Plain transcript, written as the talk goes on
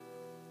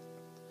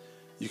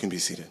You can be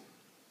seated.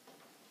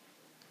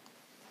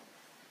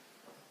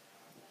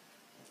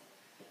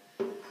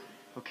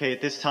 Okay,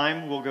 at this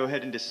time, we'll go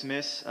ahead and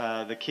dismiss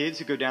the kids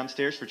who go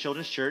downstairs for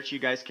Children's Church. You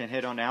guys can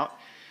head on out.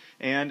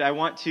 And I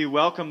want to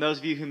welcome those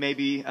of you who may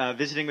be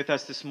visiting with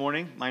us this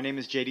morning. My name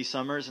is J.D.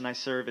 Summers, and I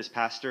serve as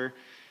pastor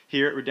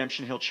here at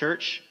Redemption Hill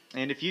Church.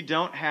 And if you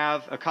don't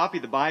have a copy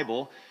of the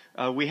Bible,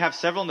 we have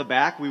several in the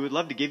back. We would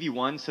love to give you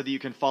one so that you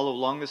can follow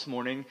along this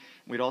morning.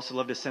 We'd also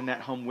love to send that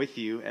home with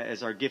you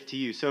as our gift to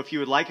you. So if you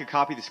would like a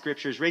copy of the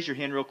Scriptures, raise your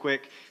hand real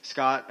quick.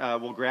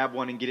 Scott will grab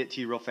one and get it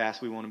to you real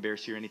fast. We won't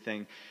embarrass you or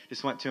anything.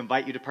 Just want to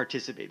invite you to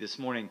participate this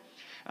morning.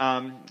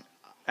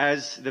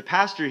 As the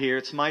pastor here,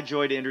 it's my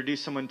joy to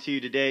introduce someone to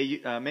you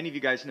today. Many of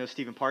you guys know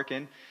Stephen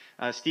Parkin.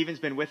 Stephen's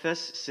been with us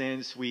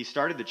since we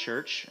started the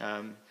church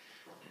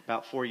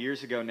about 4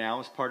 years ago now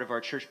as part of our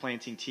church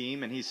planting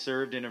team, and he's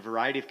served in a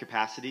variety of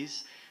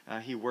capacities.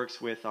 He works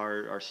with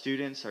our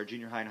students, our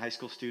junior high and high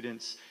school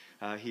students.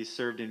 He's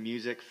served in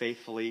music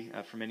faithfully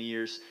for many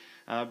years.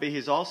 But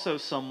he's also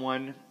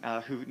someone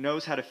who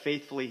knows how to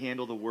faithfully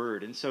handle the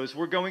Word. And so as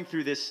we're going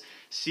through this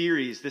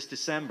series this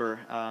December,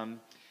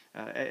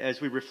 as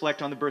we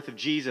reflect on the birth of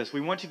Jesus, we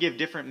want to give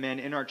different men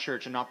in our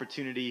church an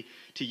opportunity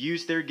to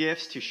use their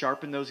gifts, to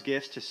sharpen those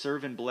gifts, to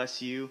serve and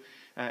bless you.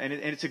 And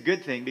it's a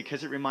good thing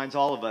because it reminds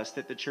all of us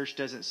that the church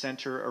doesn't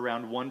center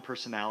around one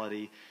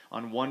personality,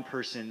 on one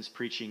person's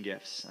preaching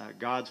gifts.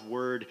 God's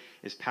word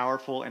is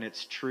powerful and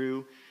it's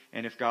true.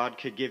 And if God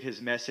could give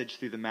his message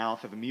through the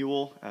mouth of a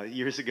mule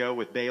years ago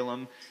with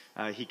Balaam,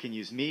 he can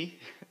use me.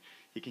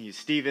 He can use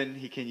Stephen.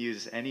 He can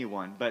use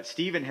anyone. But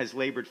Stephen has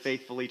labored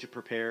faithfully to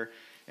prepare.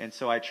 And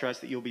so I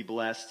trust that you'll be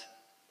blessed.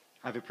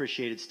 I've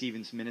appreciated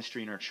Stephen's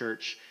ministry in our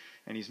church.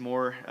 And he's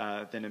more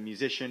than a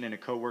musician and a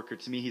co-worker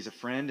to me. He's a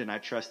friend, and I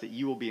trust that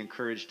you will be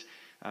encouraged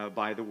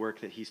by the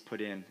work that he's put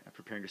in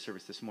preparing your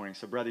service this morning.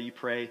 So, brother, you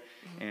pray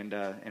and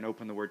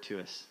open the word to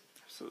us.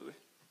 Absolutely.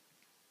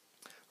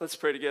 Let's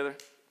pray together.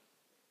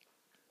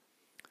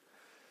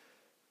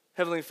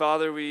 Heavenly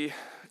Father, we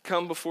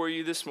come before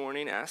you this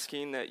morning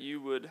asking that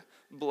you would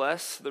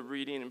bless the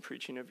reading and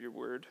preaching of your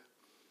word,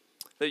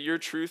 that your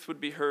truth would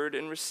be heard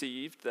and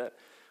received, that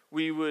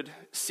we would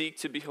seek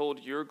to behold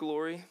your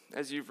glory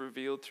as you've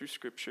revealed through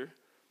Scripture,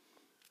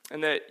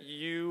 and that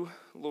you,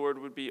 Lord,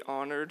 would be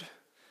honored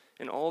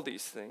in all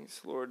these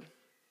things, Lord,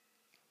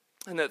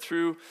 and that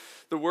through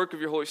the work of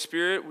your Holy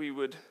Spirit, we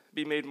would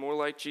be made more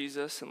like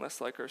Jesus and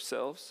less like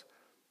ourselves.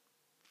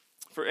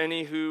 For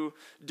any who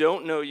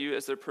don't know you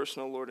as their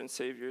personal Lord and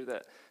Savior,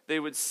 that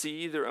they would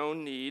see their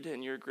own need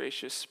and your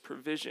gracious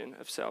provision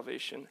of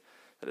salvation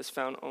that is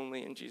found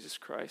only in Jesus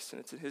Christ.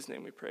 And it's in his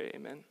name we pray,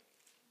 amen.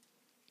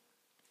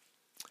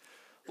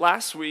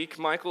 Last week,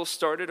 Michael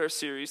started our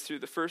series through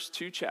the first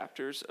 2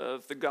 chapters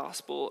of the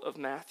Gospel of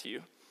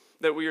Matthew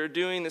that we are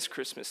doing this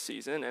Christmas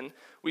season. And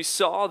we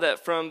saw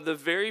that from the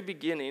very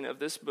beginning of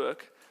this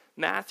book,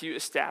 Matthew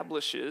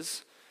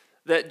establishes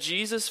that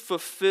Jesus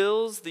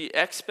fulfills the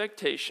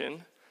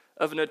expectation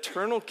of an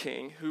eternal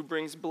king who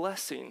brings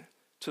blessing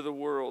to the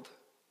world.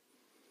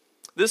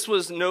 This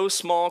was no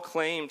small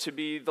claim to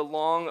be the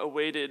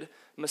long-awaited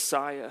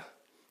Messiah,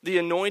 the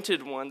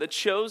anointed one, the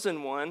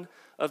chosen one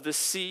of the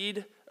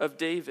seed of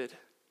David.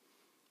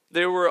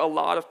 There were a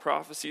lot of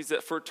prophecies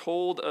that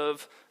foretold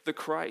of the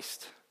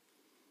Christ.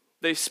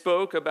 They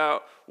spoke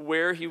about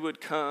where he would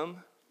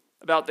come,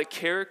 about the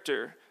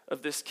character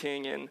of this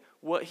king and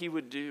what he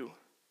would do.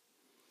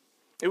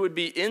 It would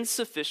be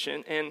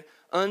insufficient and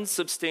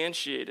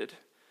unsubstantiated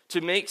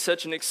to make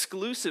such an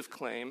exclusive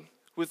claim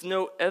with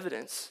no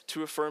evidence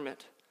to affirm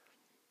it.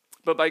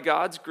 But by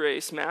God's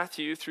grace,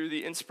 Matthew, through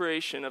the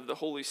inspiration of the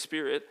Holy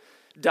Spirit,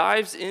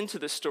 dives into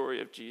the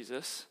story of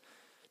Jesus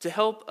to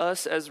help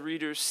us as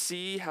readers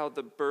see how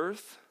the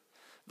birth,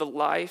 the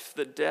life,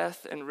 the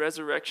death, and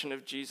resurrection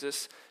of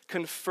Jesus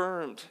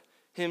confirmed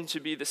him to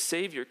be the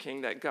Savior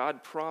King that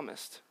God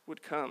promised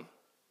would come.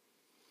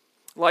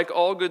 Like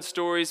all good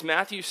stories,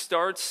 Matthew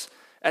starts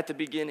at the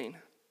beginning.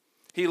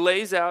 He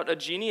lays out a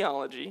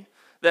genealogy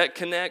that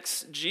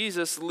connects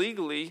Jesus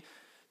legally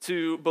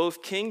to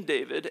both King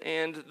David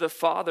and the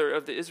father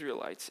of the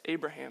Israelites,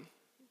 Abraham.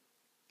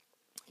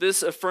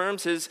 This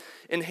affirms his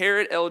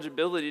inherent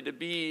eligibility to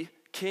be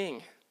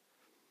king.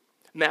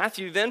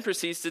 Matthew then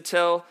proceeds to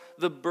tell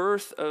the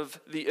birth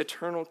of the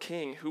eternal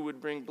king who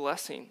would bring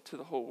blessing to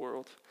the whole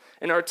world.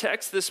 And our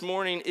text this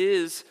morning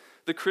is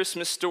the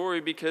Christmas story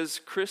because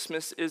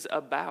Christmas is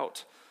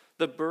about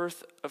the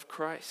birth of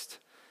Christ.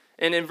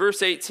 And in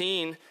verse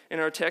 18 in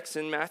our text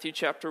in Matthew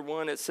chapter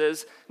 1, it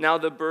says, "Now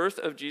the birth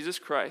of Jesus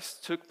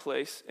Christ took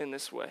place in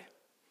this way."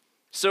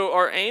 So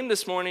our aim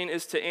this morning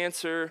is to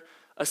answer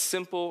a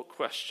simple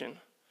question.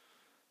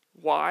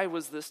 Why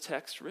was this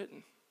text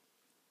written?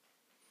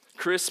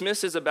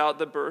 Christmas is about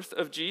the birth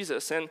of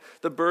Jesus, and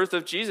the birth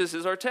of Jesus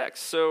is our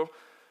text. So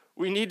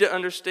we need to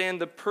understand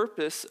the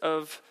purpose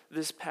of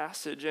this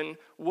passage and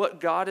what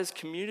God is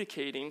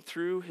communicating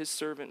through his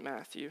servant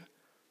Matthew.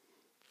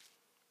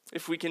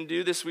 If we can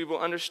do this, we will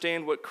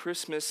understand what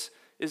Christmas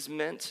is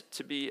meant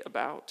to be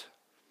about.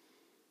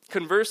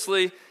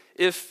 Conversely,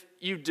 if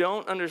you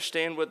don't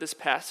understand what this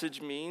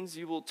passage means,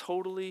 you will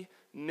totally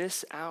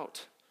miss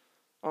out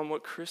on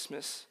what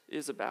Christmas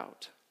is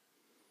about.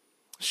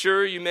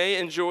 Sure, you may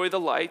enjoy the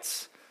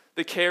lights,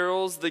 the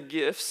carols, the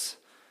gifts,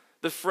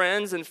 the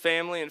friends and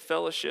family and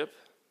fellowship,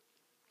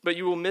 but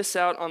you will miss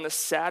out on the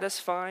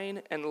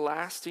satisfying and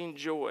lasting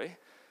joy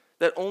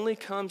that only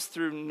comes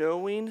through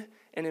knowing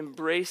and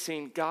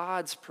embracing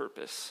God's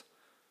purpose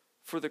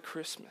for the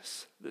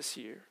Christmas this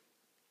year.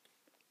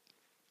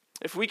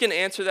 If we can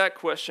answer that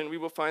question, we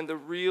will find the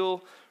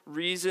real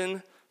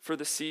reason for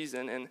the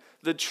season and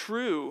the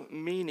true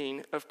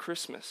meaning of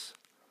Christmas.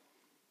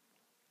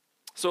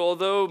 So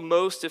although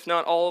most, if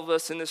not all of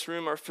us in this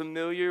room are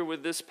familiar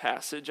with this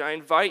passage, I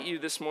invite you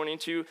this morning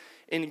to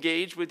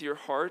engage with your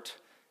heart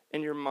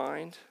and your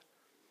mind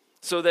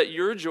so that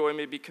your joy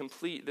may be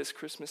complete this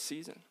Christmas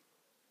season.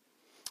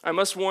 I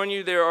must warn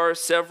you, there are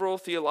several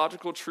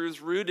theological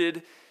truths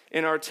rooted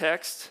in our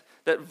text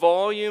that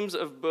volumes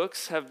of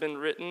books have been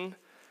written,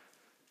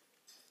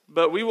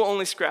 but we will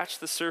only scratch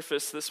the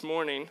surface this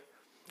morning.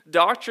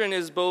 Doctrine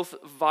is both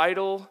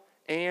vital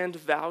and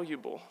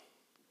valuable.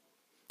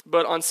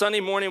 But on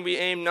Sunday morning, we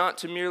aim not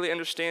to merely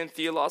understand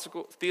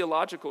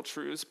theological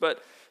truths,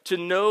 but to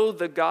know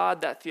the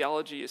God that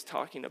theology is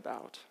talking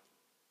about.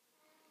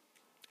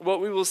 What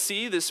we will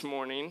see this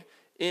morning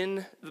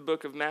in the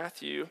book of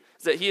Matthew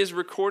is that he has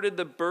recorded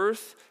the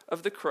birth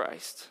of the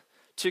Christ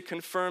to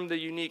confirm the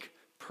unique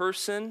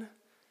person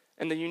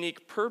and the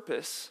unique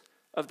purpose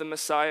of the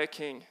Messiah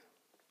King.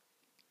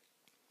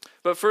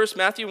 But first,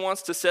 Matthew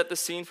wants to set the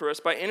scene for us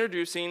by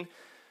introducing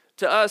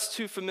to us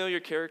two familiar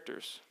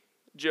characters,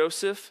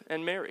 Joseph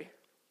and Mary.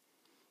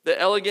 The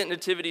elegant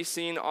nativity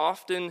scene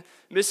often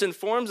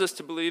misinforms us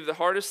to believe the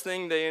hardest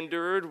thing they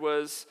endured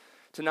was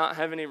to not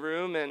have any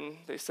room, and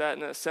they sat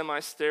in a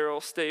semi-sterile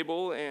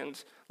stable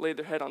and laid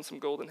their head on some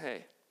golden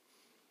hay.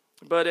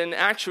 But in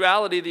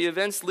actuality, the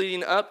events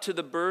leading up to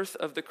the birth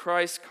of the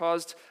Christ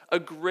caused a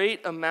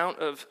great amount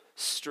of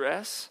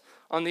stress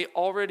on the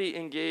already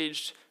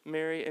engaged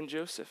Mary and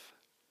Joseph.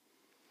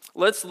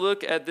 Let's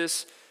look at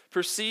this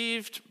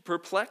perceived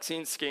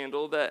perplexing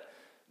scandal that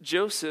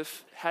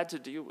Joseph had to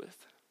deal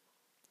with.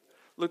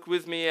 Look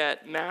with me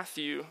at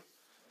Matthew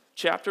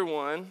chapter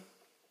 1,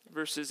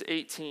 verses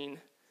 18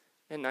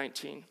 and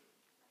 19.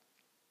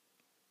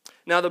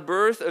 Now the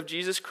birth of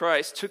Jesus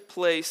Christ took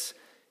place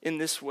in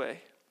this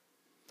way.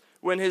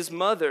 When his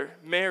mother,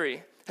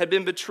 Mary, had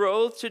been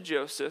betrothed to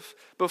Joseph,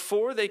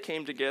 before they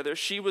came together,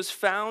 she was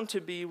found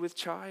to be with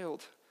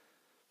child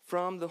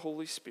from the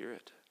Holy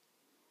Spirit.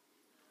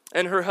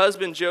 And her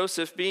husband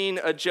Joseph, being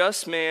a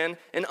just man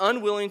and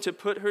unwilling to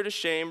put her to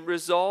shame,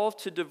 resolved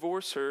to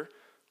divorce her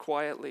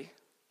quietly.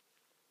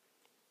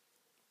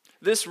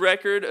 This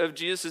record of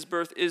Jesus'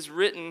 birth is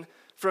written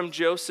from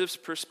Joseph's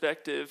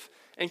perspective.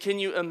 And can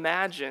you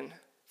imagine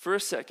for a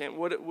second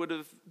what it would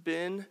have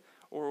been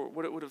or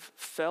what it would have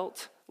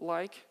felt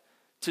like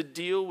to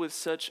deal with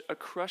such a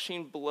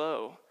crushing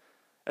blow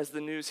as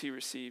the news he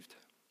received?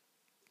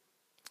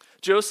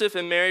 Joseph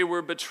and Mary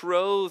were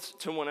betrothed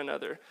to one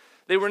another.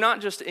 They were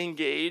not just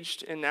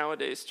engaged in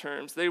nowadays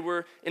terms. They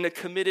were in a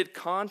committed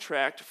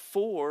contract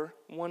for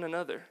one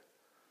another.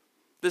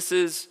 This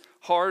is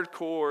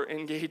hardcore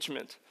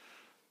engagement.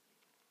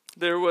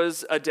 There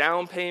was a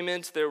down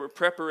payment. There were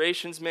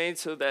preparations made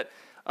so that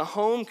a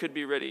home could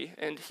be ready.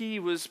 And he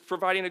was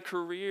providing a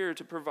career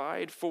to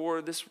provide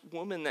for this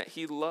woman that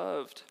he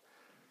loved.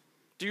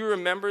 Do you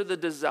remember the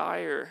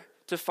desire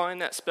to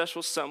find that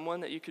special someone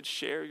that you could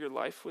share your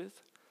life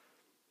with?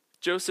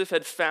 Joseph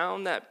had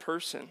found that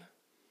person,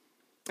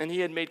 and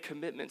he had made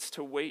commitments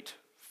to wait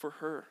for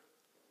her.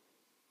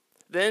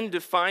 Then to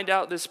find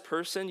out this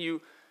person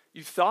you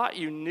thought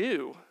you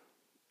knew,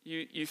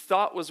 you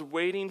thought was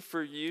waiting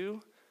for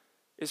you,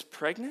 is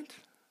pregnant?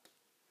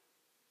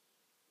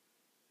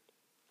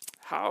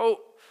 How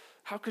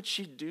could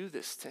she do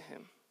this to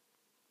him?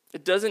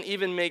 It doesn't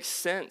even make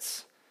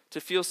sense to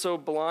feel so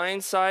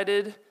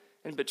blindsided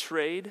and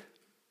betrayed.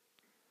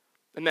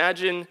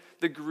 Imagine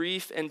the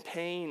grief and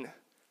pain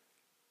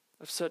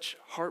of such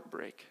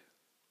heartbreak.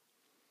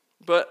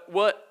 But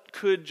what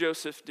could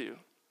Joseph do?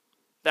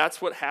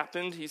 That's what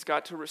happened. He's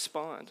got to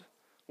respond.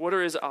 What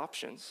are his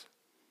options?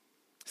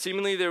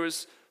 Seemingly there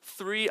was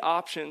 3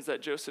 options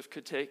that Joseph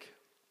could take.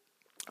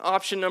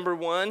 Option number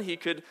 1, he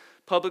could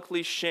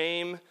publicly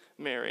shame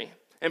Mary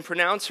and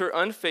pronounce her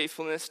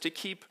unfaithfulness to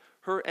keep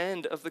her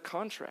end of the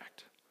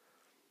contract.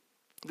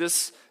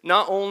 This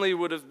not only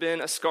would have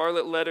been a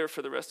scarlet letter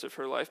for the rest of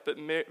her life, but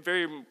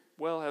very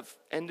well have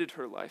ended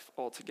her life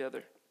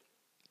altogether.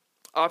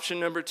 Option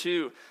number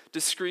 2,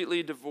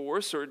 discreetly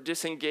divorce or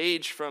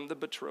disengage from the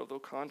betrothal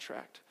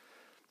contract.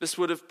 This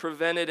would have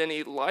prevented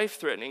any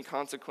life-threatening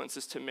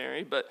consequences to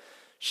Mary, but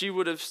she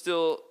would have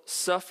still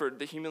suffered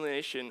the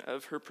humiliation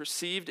of her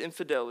perceived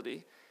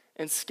infidelity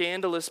and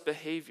scandalous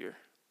behavior.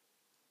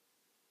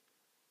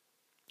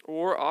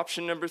 Or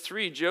option number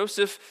 3,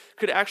 Joseph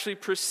could actually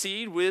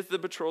proceed with the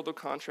betrothal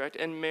contract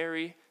and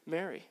marry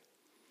Mary.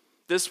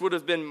 This would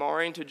have been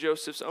marring to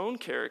Joseph's own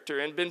character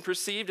and been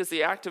perceived as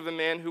the act of a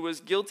man who was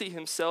guilty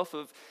himself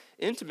of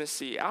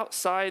intimacy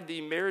outside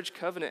the marriage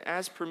covenant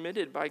as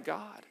permitted by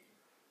God.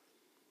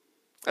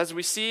 As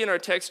we see in our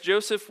text,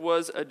 Joseph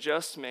was a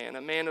just man,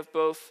 a man of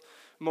both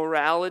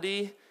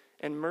morality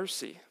and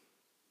mercy.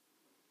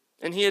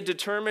 And he had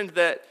determined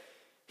that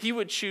he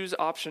would choose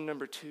option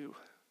number 2.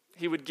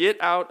 He would get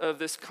out of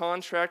this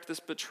contract, this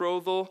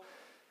betrothal,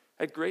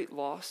 at great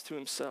loss to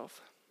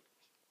himself.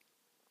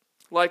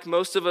 Like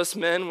most of us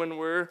men, when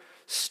we're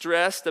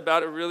stressed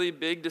about a really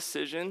big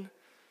decision,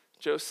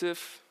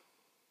 Joseph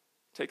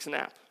takes a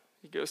nap.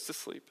 He goes to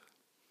sleep.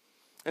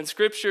 And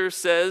Scripture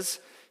says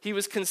he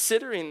was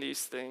considering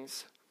these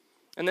things.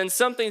 And then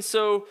something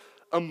so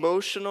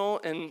emotional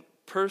and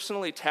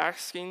personally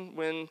taxing,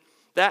 when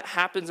that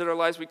happens in our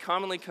lives, we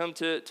commonly come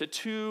to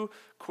 2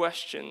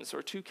 questions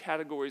or 2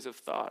 categories of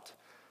thought.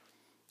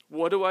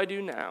 What do I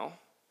do now?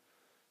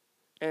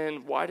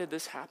 And why did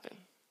this happen?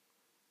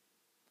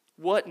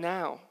 What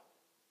now?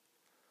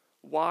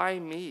 Why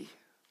me?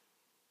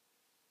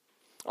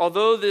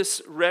 Although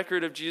this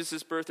record of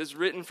Jesus' birth is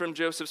written from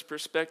Joseph's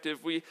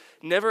perspective, we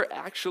never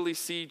actually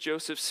see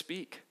Joseph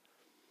speak.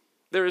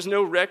 There is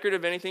no record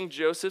of anything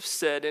Joseph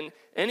said in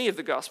any of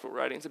the gospel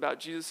writings about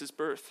Jesus'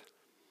 birth.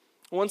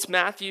 Once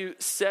Matthew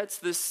sets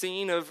the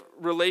scene of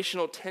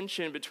relational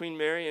tension between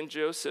Mary and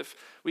Joseph,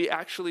 we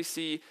actually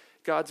see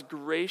God's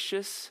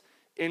gracious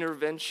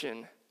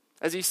intervention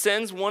as he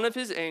sends one of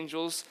his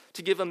angels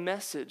to give a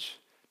message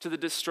to the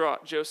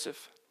distraught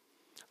Joseph.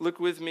 Look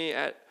with me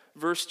at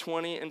verse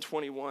 20 and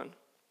 21.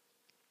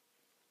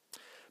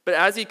 But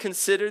as he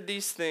considered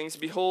these things,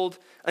 behold,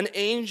 an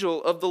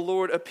angel of the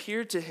Lord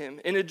appeared to him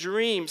in a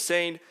dream,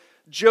 saying,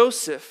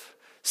 Joseph,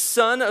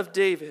 son of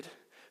David,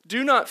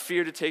 do not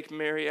fear to take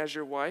Mary as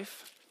your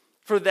wife,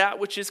 for that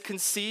which is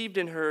conceived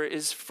in her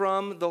is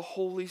from the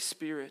Holy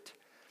Spirit.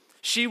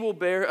 She will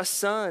bear a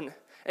son,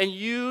 and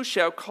you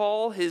shall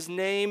call his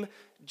name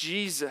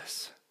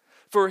Jesus,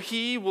 for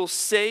he will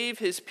save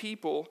his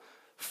people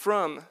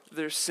from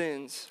their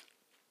sins.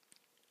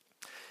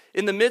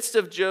 In the midst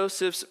of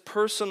Joseph's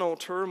personal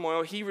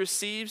turmoil, he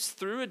receives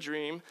through a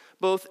dream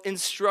both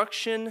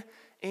instruction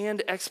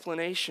and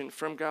explanation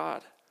from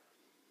God.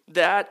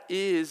 That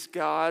is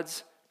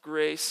God's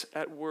grace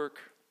at work.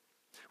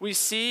 We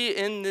see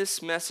in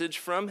this message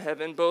from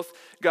heaven both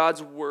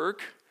God's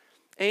work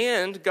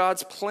and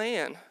God's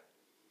plan.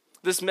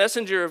 This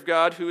messenger of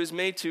God who is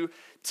made to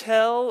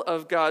tell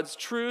of God's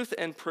truth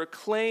and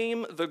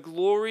proclaim the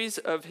glories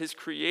of his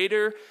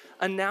Creator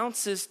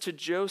announces to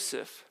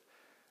Joseph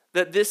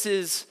that this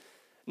is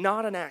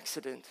not an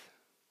accident,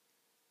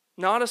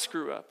 not a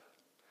screw-up,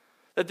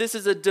 that this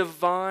is a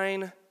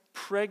divine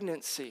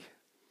pregnancy,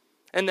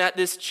 and that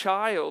this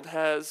child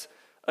has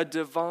a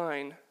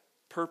divine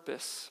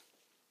purpose.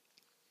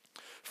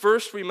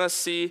 First, we must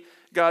see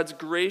God's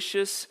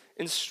gracious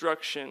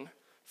instruction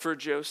for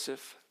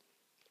Joseph.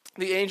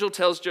 The angel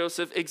tells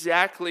Joseph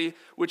exactly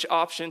which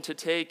option to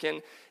take,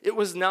 and it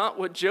was not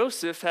what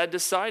Joseph had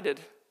decided.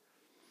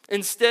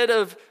 Instead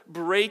of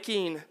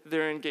breaking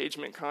their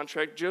engagement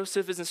contract,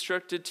 Joseph is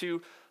instructed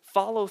to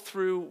follow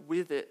through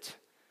with it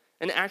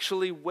and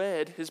actually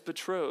wed his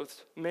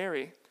betrothed,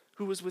 Mary,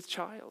 who was with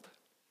child.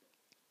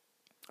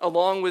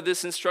 Along with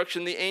this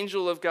instruction, the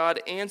angel of God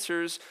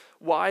answers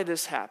why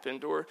this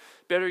happened, or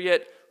better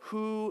yet,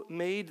 who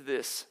made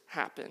this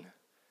happen.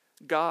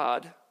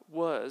 God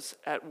was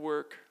at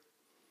work.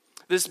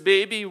 This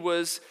baby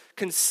was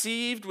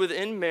conceived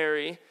within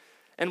Mary,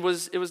 and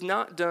it was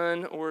not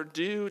done or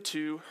due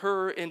to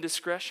her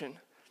indiscretion,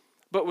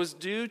 but was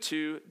due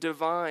to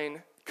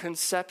divine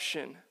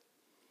conception.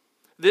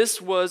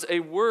 This was a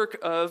work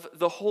of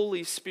the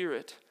Holy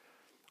Spirit.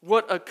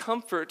 What a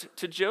comfort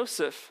to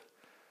Joseph,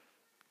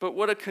 but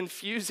what a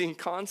confusing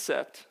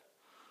concept.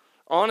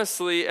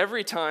 Honestly,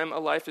 every time a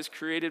life is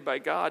created by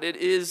God, it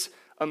is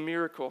a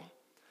miracle.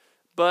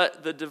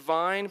 But the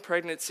divine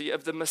pregnancy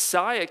of the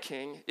Messiah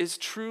King is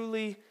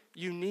truly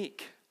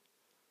unique,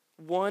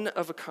 one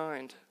of a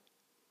kind.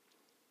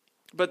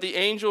 But the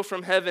angel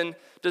from heaven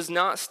does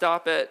not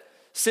stop at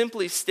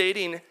simply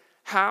stating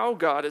how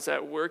God is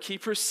at work. He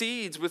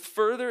proceeds with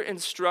further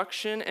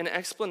instruction and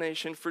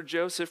explanation for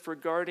Joseph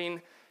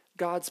regarding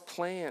God's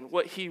plan,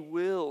 what he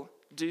will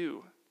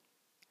do.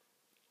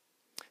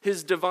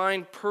 His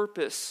divine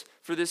purpose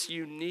for this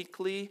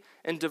uniquely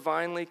and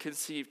divinely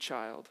conceived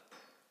child.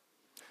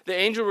 The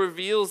angel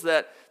reveals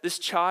that this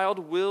child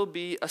will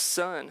be a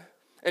son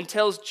and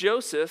tells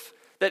Joseph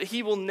that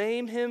he will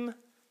name him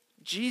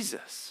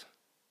Jesus.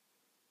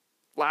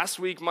 Last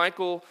week,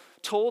 Michael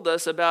told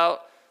us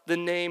about the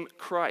name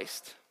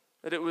Christ,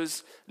 that it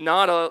was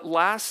not a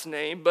last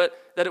name, but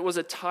that it was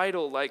a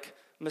title like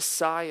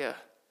Messiah,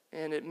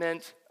 and it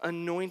meant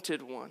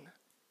anointed one.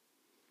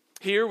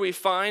 Here we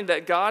find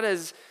that God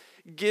has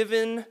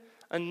given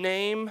a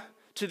name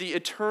to the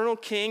eternal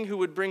King who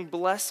would bring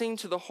blessing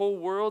to the whole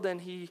world,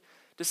 and he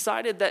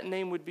decided that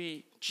name would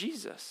be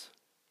Jesus.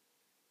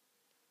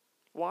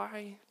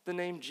 Why the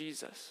name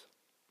Jesus?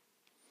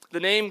 The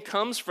name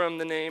comes from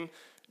the name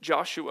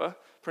Joshua,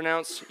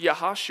 pronounced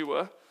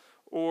Yahashua,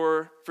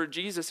 or for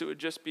Jesus it would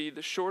just be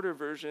the shorter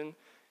version,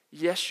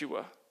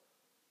 Yeshua.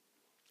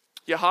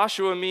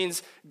 Yehoshua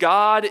means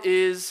God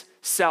is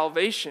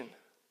salvation.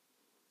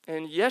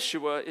 And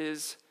Yeshua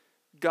is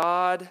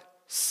God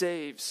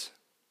saves.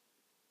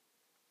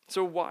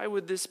 So why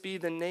would this be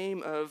the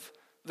name of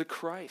the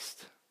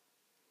Christ?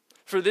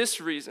 For this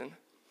reason,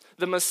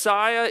 the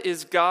Messiah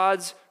is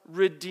God's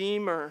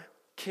Redeemer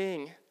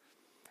King,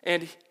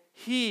 and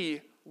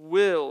he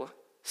will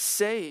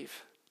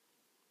save.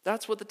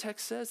 That's what the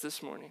text says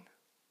this morning.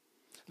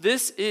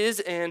 This is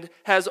and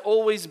has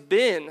always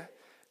been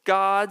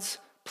God's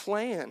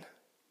plan.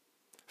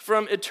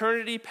 From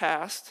eternity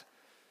past,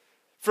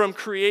 from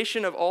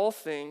creation of all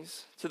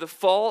things, to the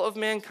fall of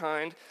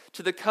mankind,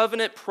 to the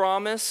covenant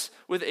promise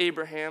with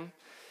Abraham,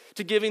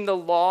 to giving the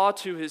law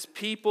to his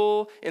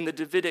people in the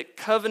Davidic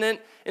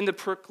covenant, in the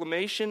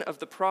proclamation of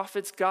the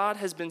prophets, God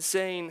has been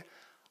saying,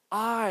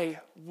 I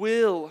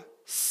will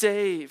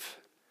save.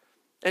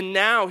 And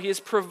now he has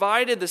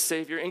provided the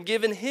Savior and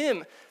given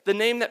him the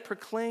name that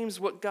proclaims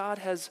what God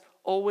has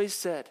always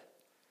said.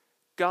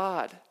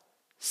 God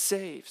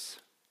saves.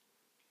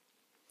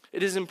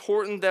 It is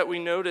important that we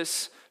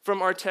notice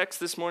from our text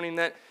this morning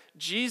that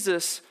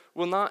Jesus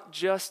will not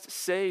just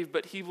save,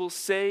 but he will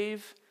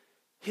save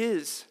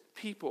his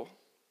people.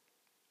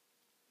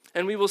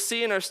 And we will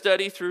see in our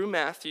study through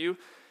Matthew,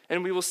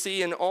 and we will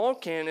see in all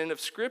canon of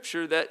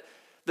Scripture, that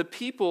the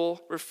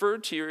people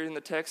referred to here in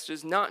the text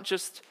is not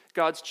just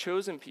God's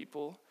chosen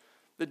people,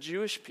 the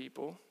Jewish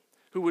people,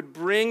 who would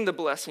bring the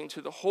blessing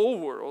to the whole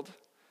world,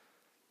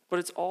 but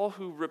it's all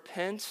who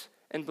repent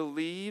and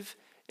believe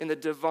in the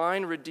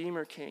divine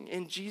Redeemer King,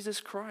 in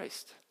Jesus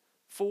Christ,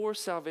 for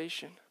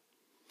salvation,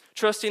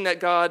 trusting that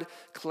God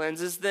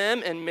cleanses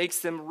them and makes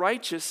them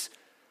righteous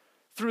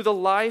through the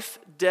life,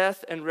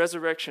 death, and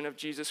resurrection of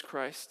Jesus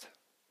Christ.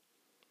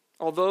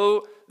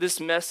 Although this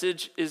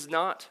message is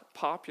not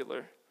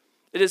popular,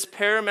 it is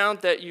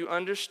paramount that you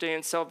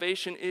understand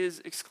salvation is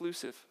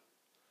exclusive.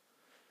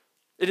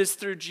 It is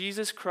through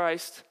Jesus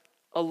Christ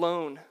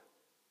alone.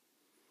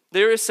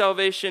 There is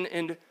salvation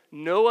in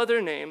no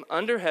other name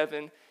under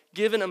heaven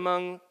given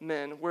among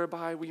men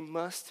whereby we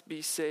must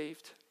be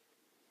saved.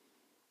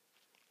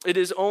 It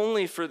is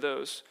only for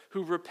those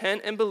who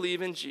repent and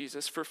believe in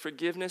Jesus for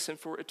forgiveness and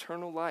for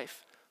eternal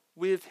life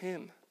with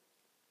him.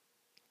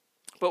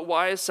 But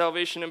why is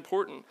salvation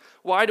important?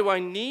 Why do I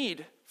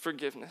need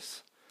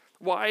forgiveness?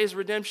 Why is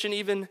redemption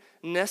even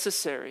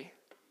necessary?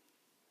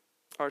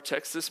 Our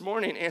text this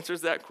morning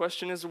answers that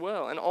question as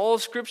well. And all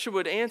of Scripture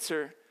would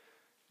answer,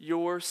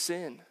 your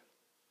sin.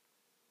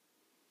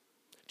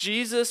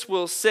 Jesus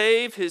will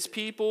save his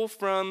people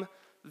from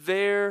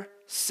their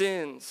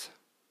sins.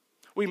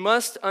 We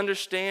must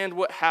understand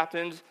what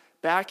happened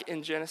back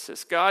in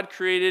Genesis. God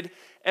created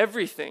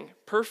everything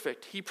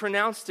perfect. He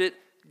pronounced it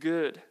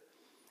good.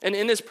 And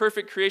in his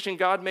perfect creation,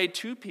 God made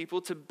two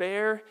people to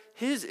bear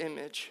his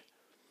image.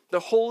 The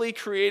holy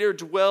Creator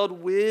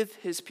dwelled with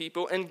his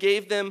people and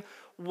gave them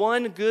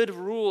one good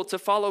rule to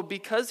follow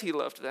because he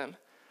loved them.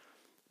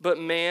 But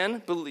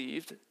man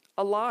believed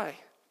a lie.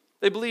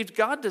 They believed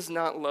God does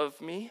not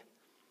love me,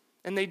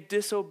 and they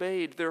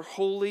disobeyed their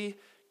holy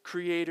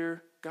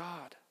Creator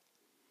God.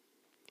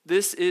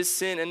 This is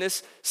sin, and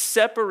this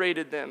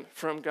separated them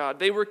from God.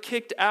 They were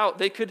kicked out.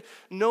 They could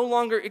no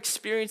longer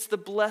experience the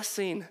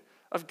blessing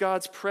of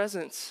God's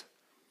presence.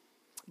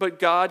 But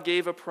God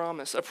gave a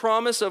promise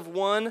of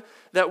one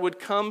that would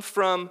come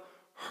from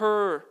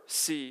her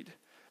seed,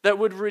 that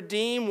would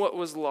redeem what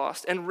was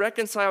lost and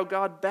reconcile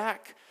God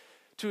back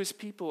to his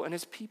people and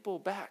his people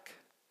back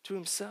to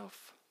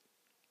himself.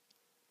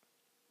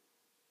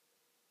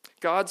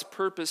 God's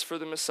purpose for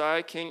the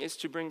Messiah King is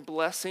to bring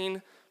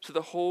blessing to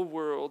the whole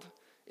world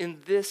in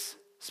this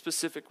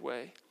specific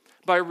way,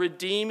 by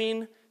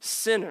redeeming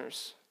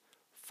sinners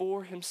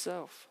for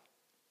himself.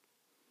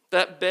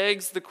 That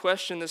begs the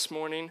question this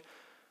morning,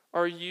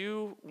 are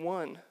you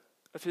one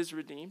of his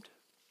redeemed?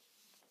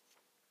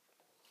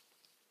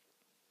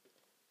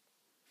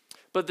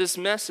 But this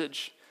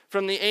message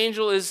from the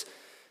angel is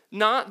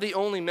not the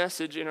only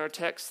message in our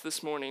text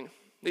this morning.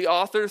 The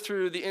author,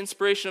 through the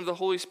inspiration of the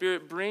Holy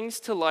Spirit, brings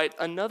to light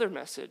another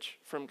message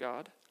from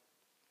God.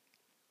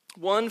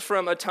 One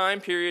from a time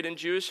period in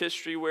Jewish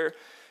history where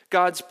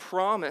God's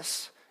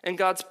promise and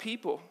God's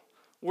people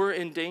were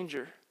in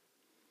danger.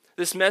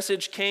 This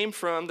message came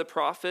from the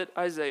prophet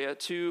Isaiah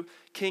to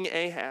King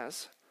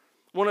Ahaz,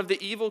 one of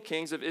the evil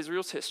kings of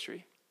Israel's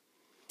history.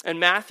 And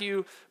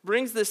Matthew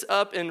brings this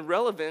up in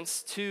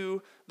relevance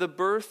to the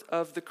birth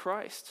of the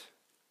Christ,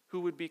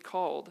 who would be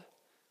called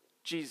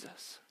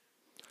Jesus.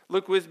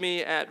 Look with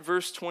me at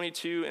verse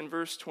 22 and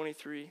verse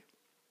 23.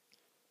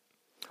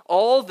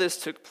 All this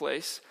took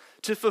place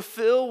to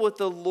fulfill what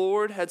the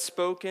Lord had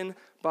spoken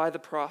by the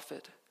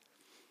prophet.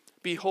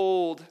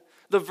 Behold,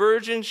 the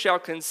virgin shall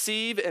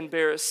conceive and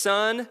bear a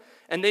son,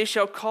 and they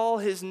shall call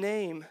his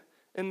name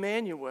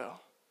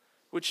Immanuel,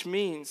 which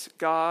means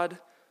God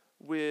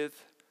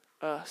with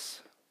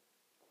us.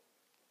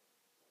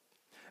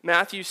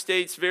 Matthew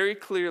states very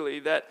clearly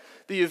that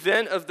the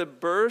event of the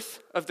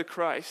birth of the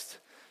Christ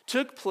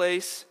took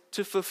place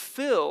to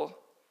fulfill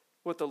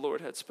what the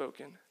Lord had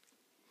spoken.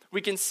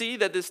 we can see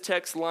that this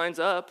text lines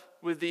up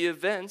with the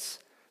events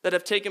that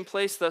have taken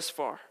place thus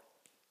far.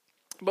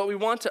 But we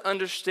want to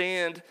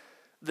understand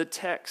the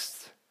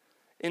text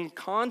in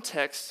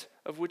context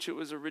of which it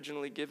was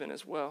originally given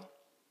as well.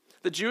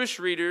 The Jewish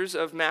readers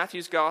of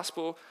Matthew's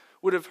gospel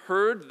would have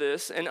heard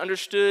this and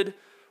understood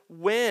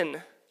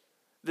when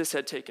this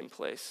had taken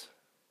place.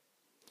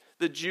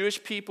 The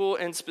Jewish people,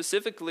 and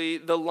specifically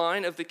the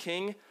line of the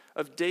king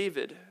of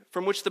David,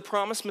 from which the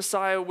promised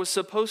Messiah was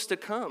supposed to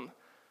come,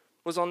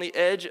 was on the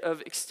edge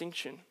of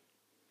extinction.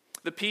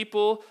 The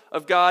people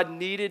of God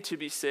needed to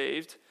be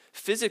saved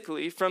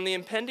physically from the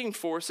impending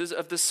forces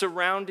of the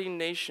surrounding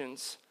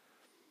nations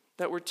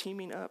that were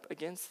teaming up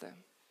against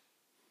them.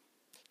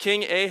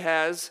 King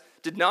Ahaz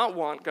did not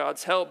want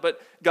God's help,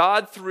 but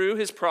God, through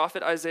his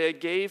prophet Isaiah,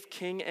 gave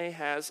King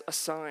Ahaz a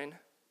sign.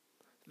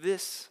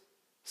 This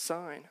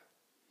sign.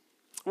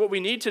 What we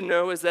need to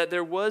know is that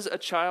there was a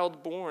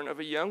child born of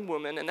a young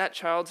woman, and that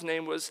child's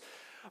name was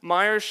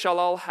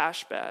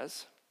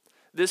Maher-shalal-hash-baz.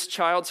 This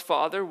child's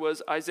father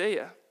was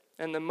Isaiah,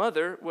 and the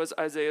mother was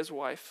Isaiah's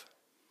wife.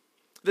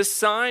 This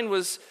sign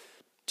was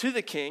to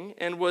the king,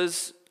 and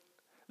was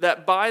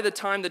that by the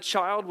time the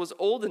child was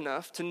old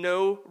enough to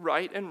know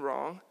right and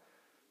wrong,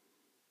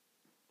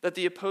 that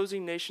the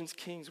opposing nation's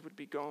kings would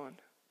be gone.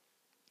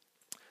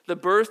 The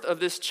birth of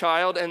this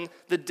child and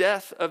the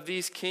death of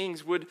these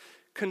kings would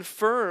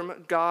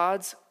confirm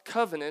God's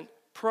covenant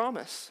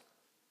promise.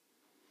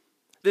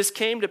 This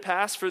came to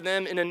pass for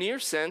them in a near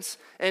sense,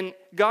 and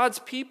God's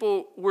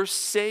people were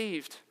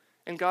saved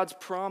and God's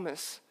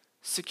promise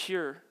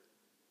secure.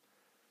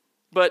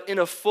 But in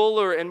a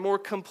fuller and more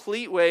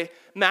complete way,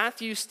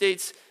 Matthew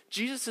states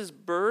Jesus'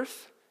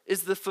 birth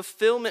is the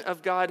fulfillment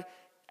of God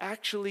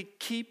actually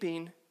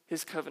keeping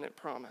his covenant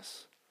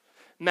promise.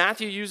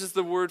 Matthew uses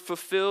the word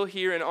fulfill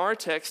here in our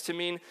text to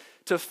mean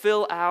to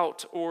fill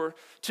out or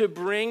to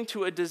bring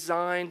to a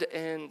designed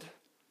end.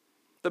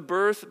 The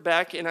birth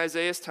back in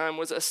Isaiah's time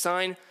was a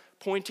sign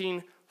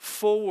pointing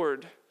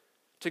forward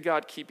to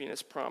God keeping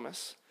his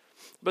promise.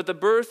 But the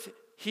birth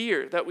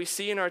here that we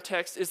see in our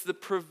text is the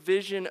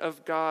provision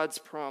of God's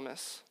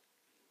promise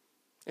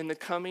in the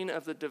coming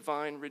of the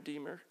divine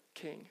Redeemer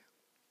King.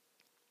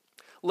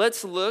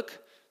 Let's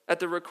look at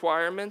the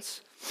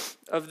requirements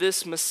of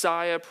this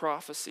Messiah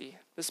prophecy,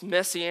 this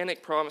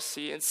messianic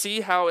prophecy, and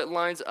see how it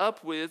lines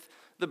up with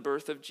the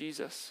birth of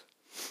Jesus.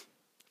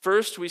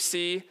 First, we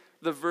see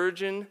the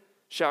virgin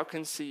shall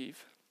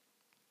conceive.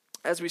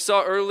 As we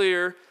saw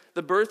earlier,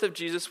 the birth of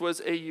Jesus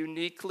was a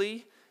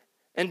uniquely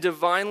and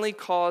divinely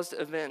caused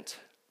event.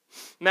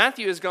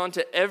 Matthew has gone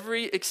to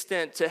every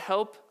extent to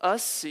help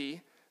us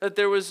see that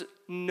there was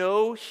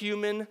no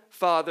human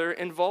father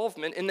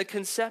involvement in the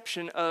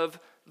conception of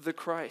the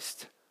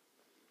Christ.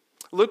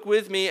 Look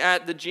with me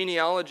at the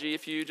genealogy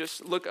if you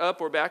just look up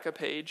or back a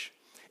page.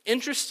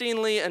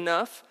 Interestingly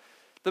enough,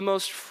 the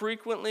most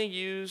frequently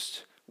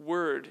used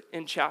word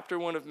in chapter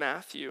 1 of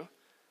Matthew,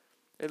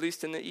 at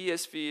least in the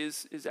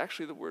ESV, is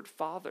actually the word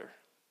father.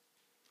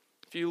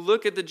 If you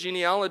look at the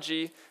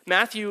genealogy,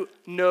 Matthew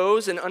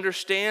knows and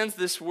understands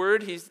this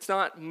word. He's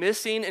not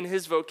missing in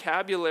his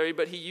vocabulary,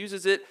 but he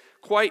uses it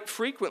quite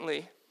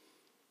frequently.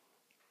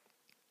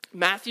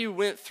 Matthew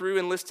went through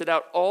and listed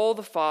out all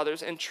the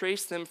fathers and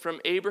traced them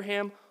from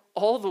Abraham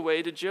all the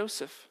way to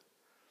Joseph.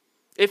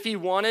 If he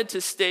wanted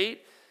to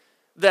state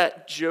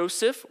that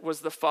Joseph was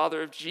the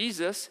father of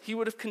Jesus, he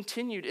would have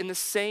continued in the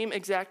same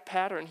exact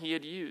pattern he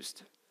had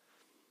used.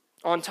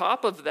 On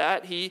top of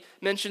that, he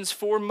mentions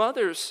 4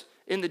 mothers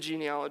in the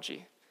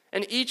genealogy.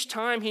 And each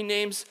time he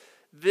names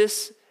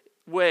this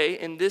way,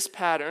 in this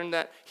pattern,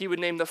 that he would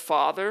name the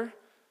father,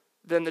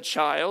 then the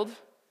child,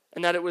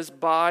 and that it was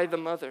by the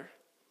mother.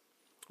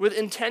 With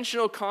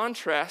intentional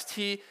contrast,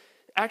 he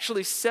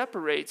actually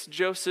separates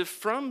Joseph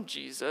from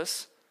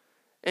Jesus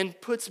and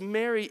puts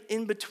Mary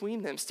in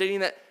between them, stating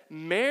that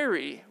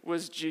Mary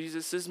was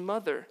Jesus'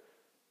 mother.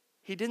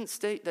 He didn't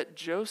state that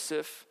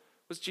Joseph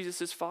was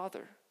Jesus'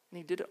 father, and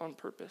he did it on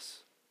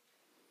purpose.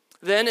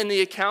 Then in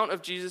the account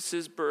of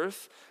Jesus'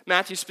 birth,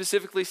 Matthew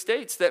specifically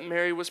states that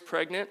Mary was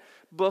pregnant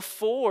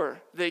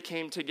before they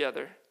came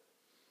together.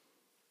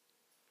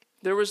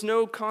 There was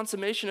no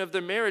consummation of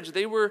their marriage.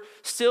 They were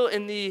still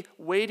in the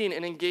waiting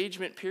and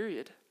engagement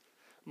period.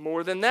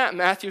 More than that,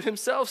 Matthew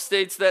himself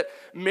states that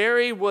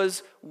Mary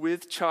was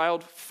with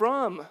child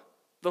from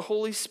the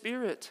Holy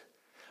Spirit.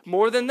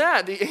 More than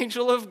that, the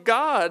angel of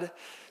God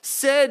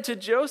said to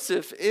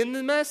Joseph in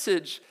the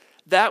message,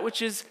 that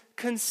which is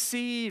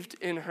conceived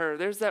in her.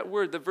 There's that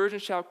word, the virgin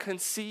shall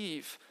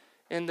conceive.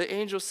 And the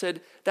angel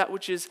said, that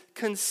which is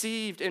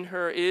conceived in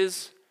her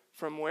is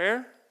from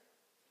where?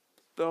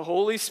 The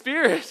Holy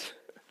Spirit.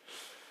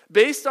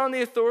 Based on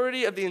the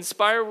authority of the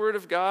inspired word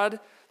of God,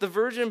 the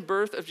virgin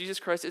birth of Jesus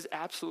Christ is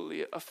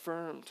absolutely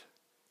affirmed.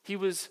 He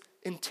was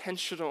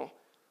intentional.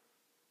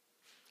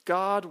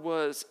 God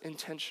was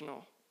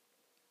intentional.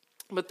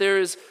 But there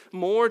is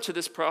more to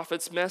this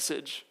prophet's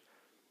message.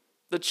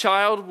 The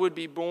child would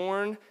be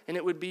born, and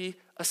it would be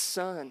a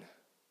son,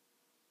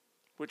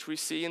 which we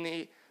see in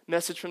the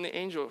message from the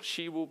angel.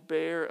 She will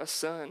bear a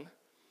son.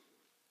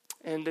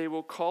 and they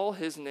will call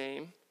his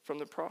name, from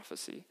the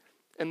prophecy,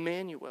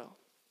 Immanuel.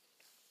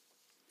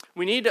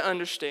 We need to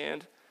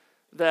understand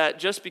that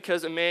just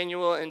because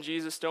Immanuel and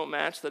Jesus don't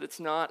match, that it's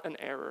not an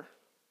error.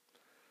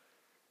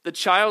 The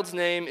child's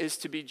name is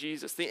to be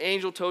Jesus. The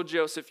angel told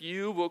Joseph,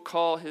 you will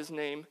call his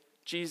name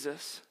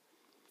Jesus.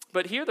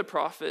 But here the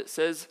prophet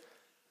says,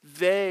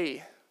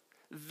 they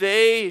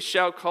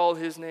shall call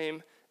his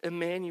name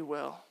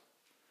Immanuel.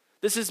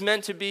 This is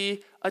meant to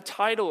be a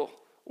title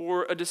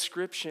or a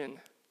description.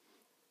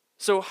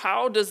 So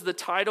how does the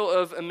title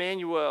of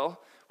Immanuel,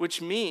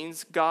 which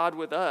means God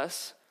with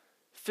us,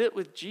 fit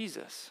with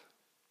Jesus,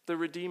 the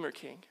Redeemer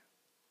King?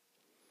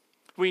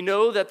 We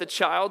know that the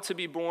child to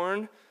be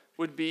born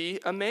would be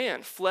a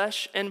man,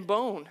 flesh and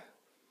bone.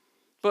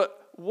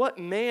 But what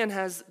man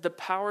has the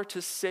power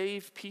to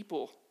save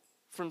people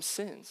from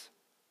sins?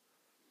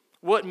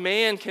 What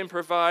man can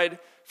provide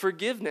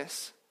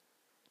forgiveness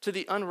to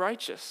the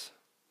unrighteous?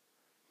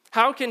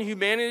 How can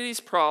humanity's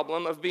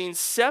problem of being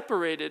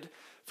separated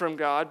from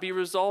God be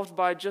resolved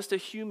by just a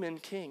human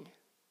king?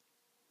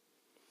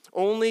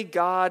 Only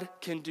God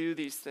can do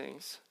these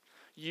things.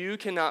 You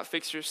cannot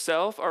fix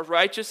yourself. Our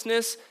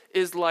righteousness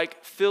is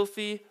like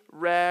filthy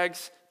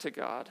rags to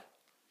God.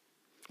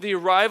 The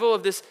arrival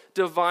of this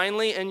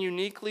divinely and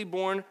uniquely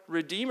born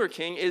Redeemer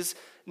King is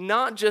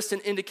not just an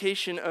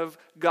indication of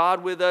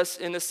God with us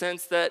in the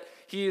sense that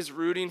he is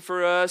rooting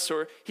for us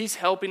or he's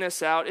helping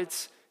us out.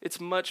 It's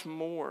much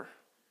more.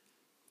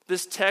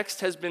 This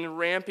text has been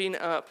ramping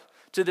up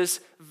to this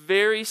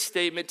very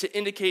statement to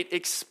indicate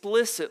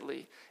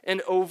explicitly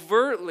and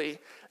overtly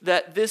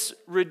that this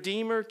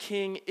Redeemer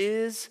King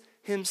is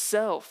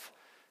himself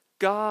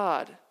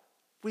God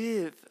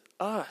with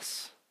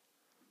us.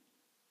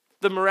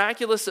 The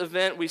miraculous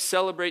event we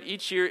celebrate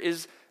each year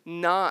is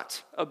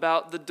not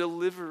about the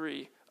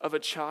delivery of a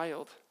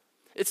child.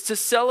 It's to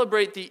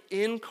celebrate the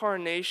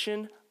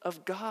incarnation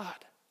of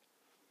God.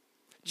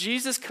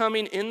 Jesus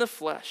coming in the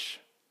flesh.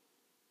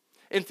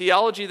 In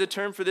theology, the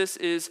term for this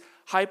is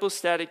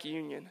hypostatic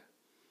union.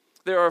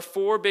 There are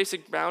 4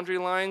 basic boundary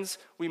lines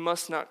we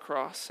must not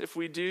cross. If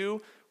we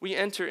do, we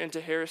enter into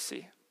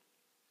heresy.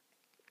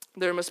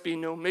 There must be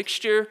no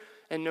mixture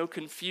and no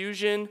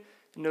confusion,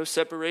 no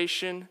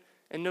separation,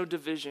 and no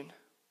division.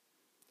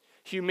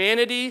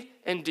 Humanity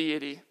and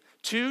deity,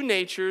 2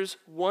 natures,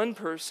 1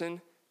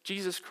 person,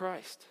 Jesus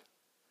Christ.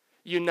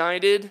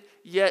 United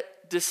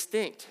yet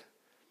distinct.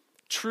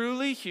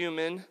 Truly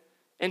human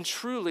and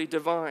truly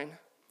divine.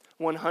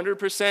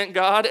 100%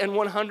 God and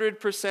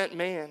 100%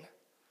 man.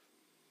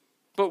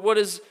 But what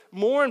is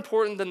more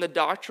important than the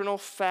doctrinal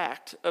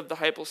fact of the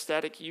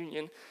hypostatic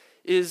union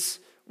is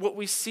what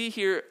we see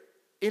here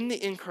in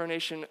the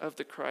incarnation of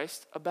the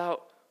Christ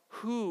about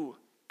who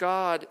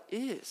God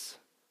is.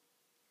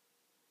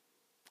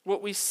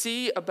 What we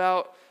see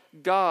about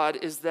God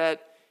is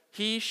that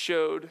he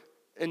showed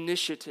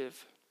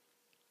initiative.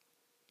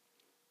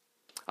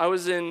 I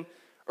was in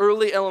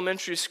early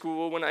elementary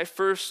school when I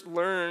first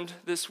learned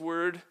this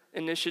word,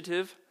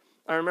 initiative.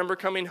 I remember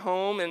coming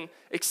home and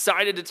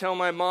excited to tell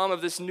my mom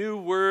of this new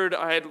word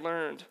I had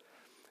learned.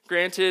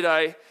 Granted,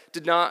 I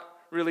did not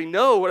really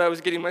know what I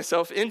was getting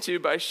myself into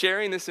by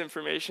sharing this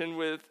information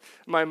with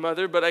my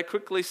mother, but I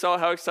quickly saw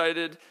how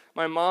excited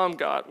my mom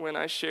got when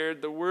I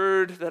shared the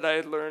word that I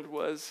had learned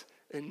was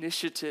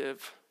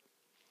initiative.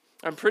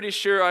 I'm pretty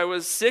sure I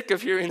was sick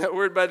of hearing that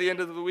word by the end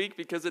of the week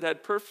because it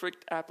had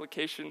perfect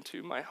application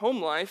to my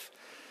home life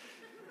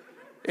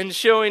and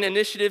showing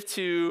initiative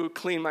to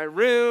clean my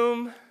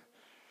room,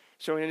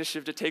 showing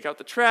initiative to take out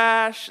the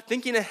trash,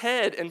 thinking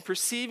ahead and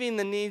perceiving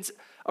the needs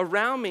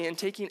around me and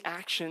taking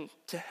action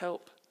to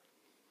help.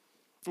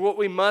 What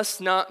we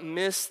must not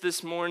miss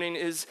this morning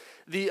is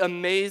the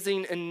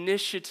amazing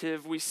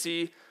initiative we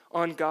see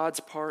on God's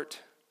part.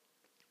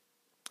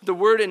 The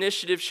word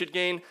initiative should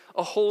gain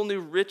a whole new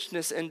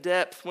richness and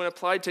depth when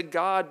applied to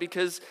God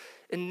because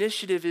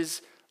initiative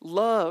is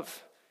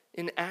love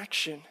in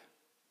action.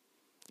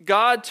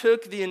 God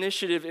took the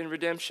initiative in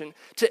redemption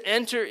to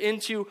enter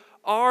into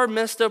our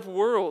messed up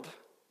world.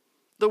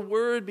 The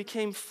Word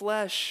became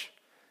flesh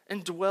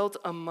and dwelt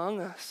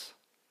among us.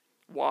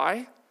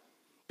 Why?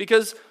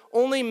 Because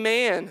only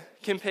man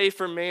can pay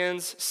for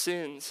man's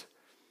sins,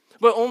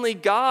 but only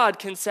God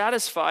can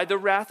satisfy the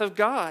wrath of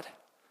God.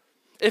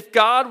 If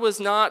God was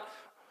not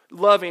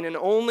loving and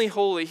only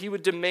holy, he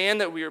would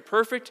demand that we are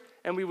perfect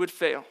and we would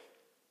fail.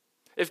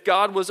 If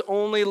God was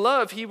only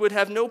love, he would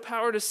have no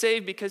power to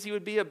save because he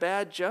would be a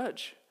bad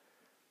judge.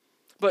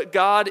 But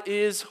God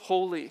is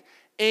holy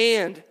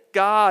and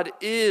God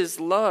is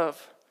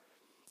love.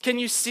 Can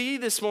you see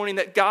this morning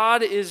that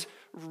God is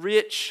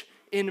rich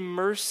in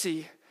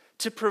mercy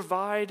to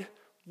provide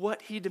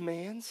what he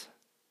demands?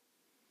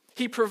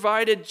 He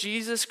provided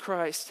Jesus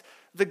Christ,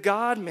 the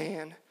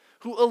God-man,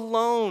 who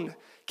alone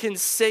can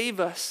save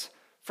us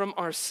from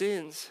our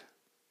sins.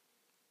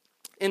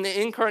 In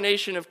the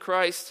incarnation of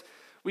Christ,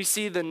 we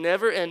see the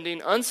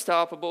never-ending,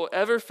 unstoppable,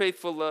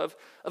 ever-faithful love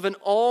of an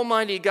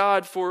almighty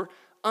God for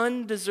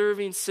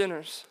undeserving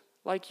sinners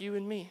like you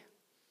and me.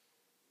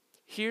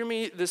 hear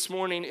me this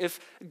morning. If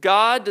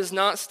God does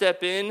not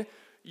step in,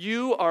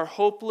 you are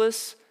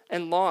hopeless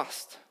and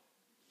lost.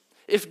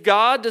 If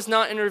God does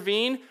not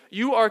intervene,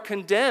 you are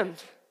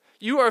condemned.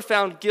 You are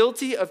found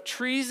guilty of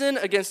treason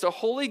against a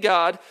holy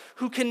God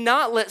who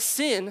cannot let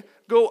sin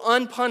go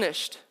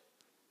unpunished.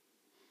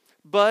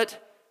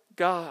 But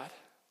God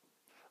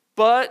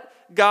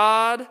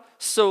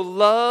so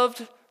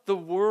loved the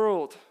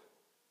world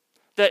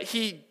that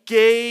he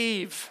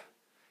gave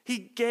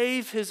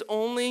his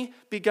only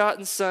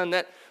begotten Son,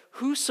 that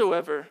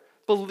whosoever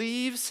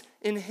believes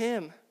in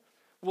him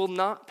will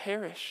not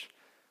perish,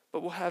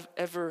 but will have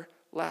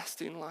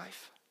everlasting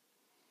life.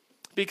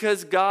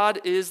 Because God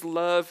is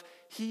love,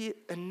 he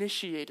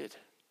initiated.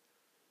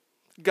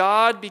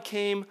 God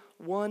became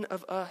one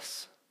of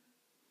us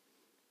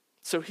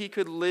so he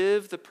could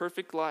live the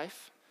perfect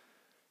life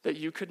that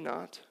you could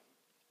not.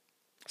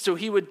 So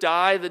he would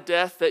die the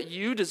death that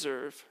you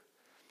deserve.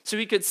 So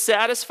he could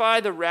satisfy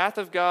the wrath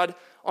of God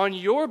on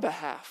your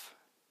behalf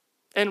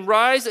and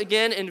rise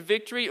again in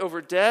victory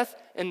over death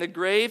and the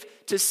grave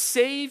to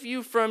save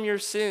you from your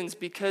sins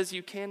because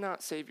you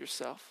cannot save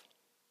yourself.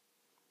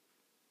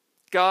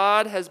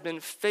 God has been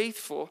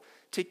faithful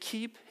to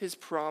keep his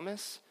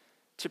promise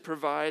to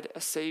provide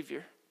a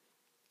Savior.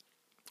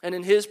 And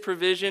in his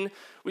provision,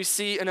 we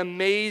see an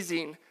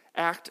amazing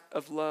act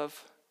of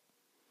love.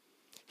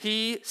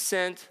 He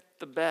sent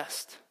the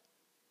best.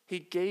 He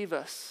gave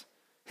us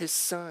his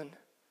Son.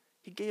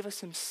 He gave us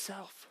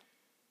himself.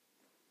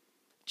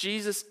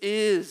 Jesus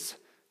is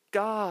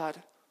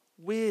God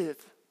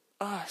with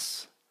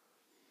us.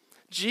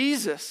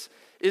 Jesus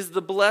is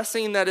the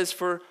blessing that is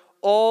for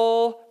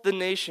all the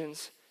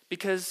nations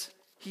because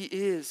he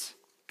is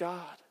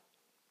God.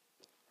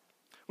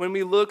 When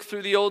we look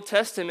through the Old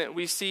Testament,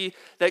 we see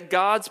that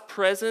God's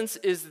presence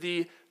is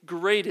the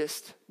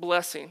greatest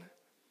blessing.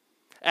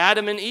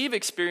 Adam and Eve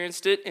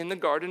experienced it in the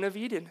Garden of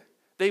Eden.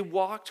 They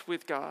walked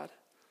with God.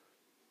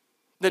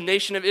 The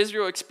nation of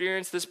Israel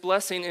experienced this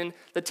blessing in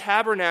the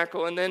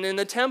tabernacle and then in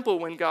the temple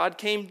when God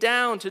came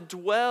down to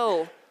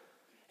dwell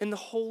in the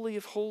Holy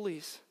of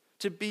Holies,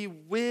 to be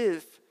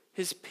with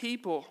his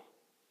people.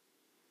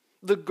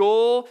 The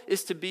goal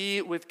is to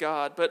be with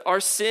God, but our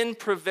sin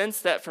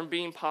prevents that from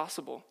being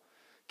possible.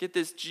 Get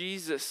this,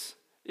 Jesus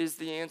is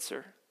the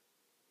answer.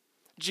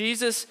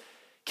 Jesus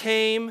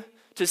came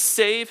to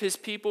save his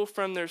people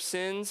from their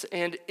sins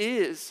and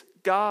is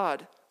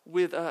God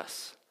with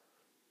us.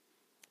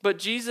 But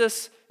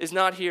Jesus is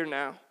not here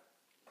now.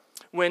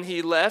 When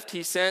he left,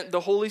 he sent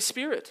the Holy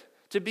Spirit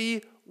to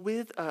be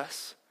with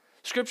us.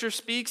 Scripture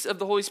speaks of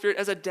the Holy Spirit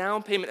as a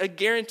down payment, a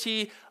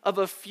guarantee of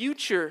a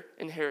future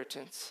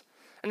inheritance,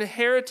 an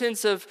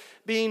inheritance of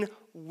being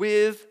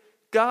with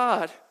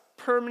God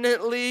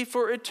permanently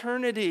for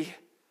eternity.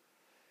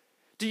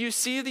 Do you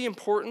see the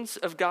importance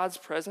of God's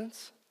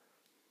presence?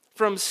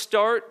 From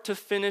start to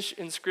finish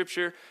in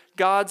Scripture,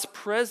 God's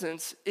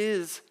presence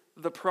is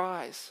the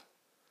prize.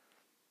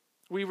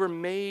 We were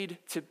made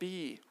to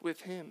be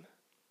with him.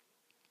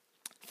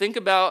 Think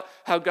about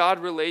how God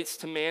relates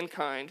to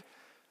mankind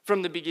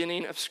from the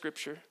beginning of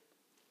Scripture.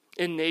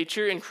 In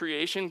nature, in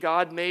creation,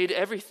 God made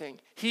everything.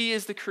 He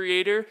is the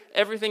creator.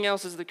 Everything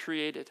else is the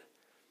created.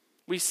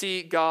 We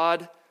see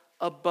God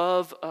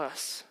above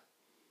us.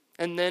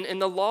 And then in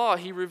the law,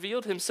 he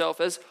revealed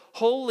himself as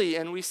holy,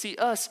 and we see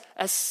us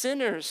as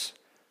sinners.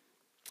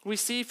 We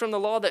see from the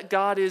law that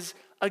God is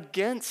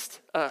against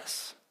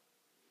us.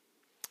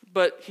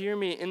 But hear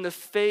me, in the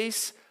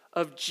face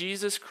of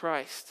Jesus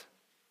Christ,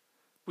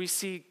 we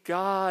see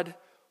God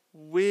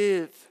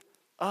with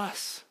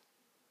us.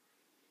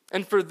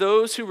 And for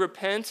those who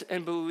repent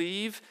and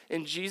believe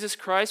in Jesus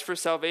Christ for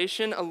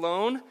salvation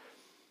alone,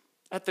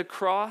 at the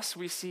cross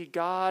we see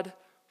God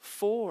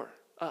for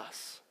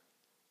us.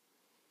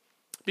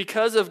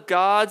 Because of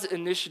God's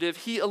initiative,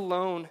 he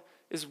alone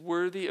is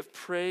worthy of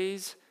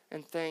praise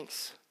and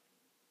thanks.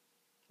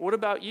 What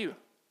about you?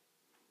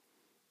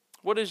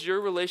 What is your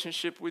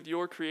relationship with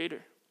your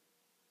Creator?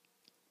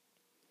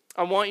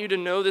 I want you to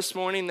know this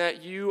morning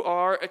that you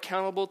are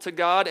accountable to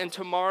God and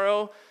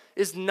tomorrow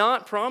is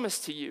not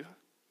promised to you.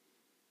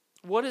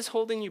 What is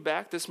holding you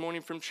back this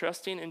morning from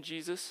trusting in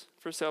Jesus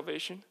for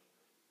salvation?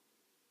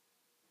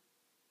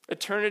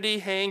 Eternity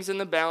hangs in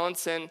the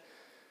balance, and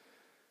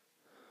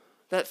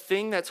that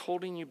thing that's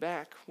holding you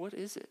back, what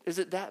is it? Is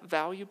it that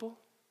valuable?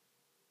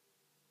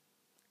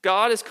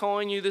 God is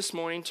calling you this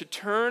morning to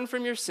turn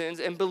from your sins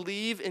and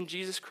believe in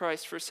Jesus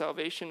Christ for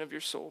salvation of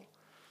your soul,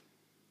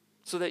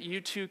 so that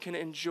you too can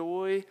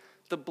enjoy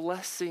the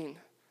blessing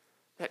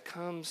that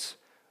comes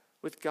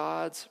with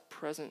God's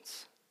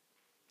presence.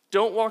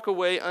 Don't walk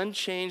away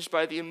unchanged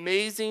by the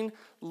amazing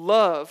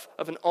love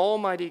of an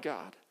almighty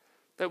God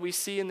that we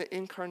see in the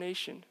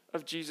incarnation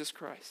of Jesus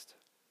Christ.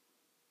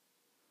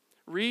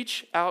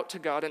 Reach out to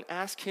God and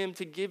ask him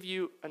to give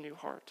you a new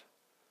heart,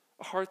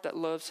 a heart that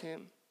loves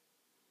him.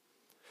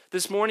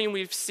 This morning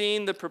we've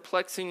seen the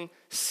perplexing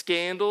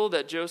scandal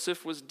that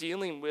Joseph was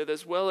dealing with,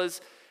 as well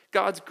as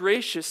God's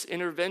gracious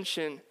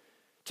intervention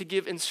to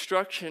give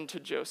instruction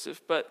to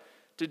Joseph. But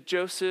did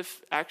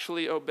Joseph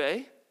actually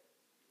obey?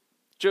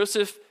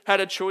 Joseph had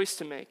a choice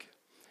to make.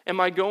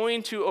 Am I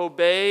going to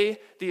obey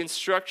the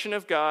instruction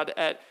of God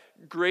at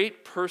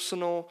great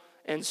personal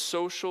and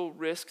social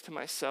risk to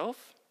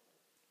myself?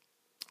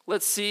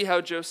 Let's see how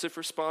Joseph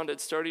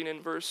responded, starting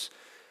in verse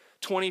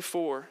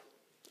 24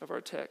 of our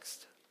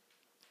text.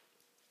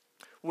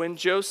 When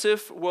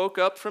Joseph woke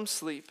up from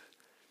sleep,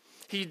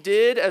 he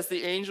did as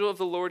the angel of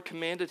the Lord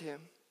commanded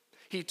him.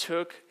 He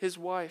took his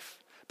wife,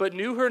 but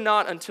knew her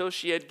not until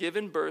she had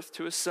given birth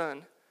to a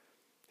son,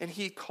 and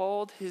he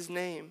called his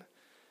name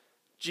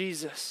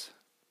Jesus.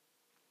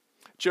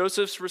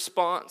 Joseph's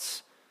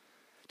response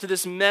to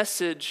this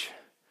message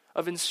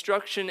of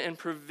instruction and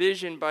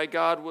provision by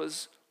God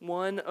was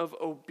one of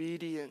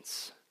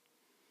obedience.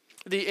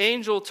 The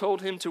angel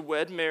told him to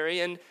wed Mary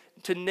and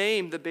to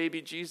name the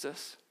baby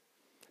Jesus.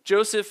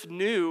 Joseph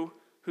knew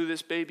who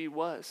this baby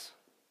was.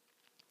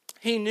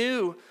 He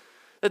knew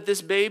that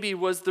this baby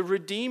was the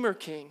Redeemer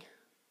King.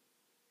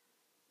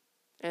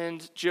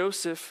 And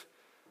Joseph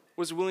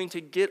was willing to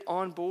get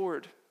on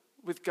board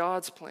with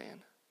God's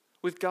plan,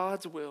 with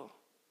God's will.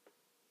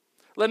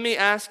 Let me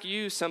ask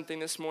you something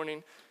this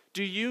morning.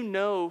 Do you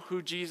know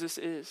who Jesus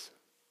is?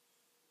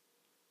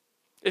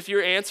 If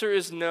your answer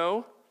is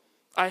no,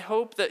 I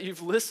hope that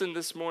you've listened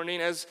this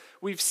morning as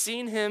we've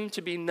seen him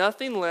to be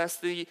nothing less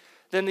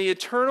than the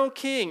eternal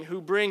King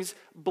who brings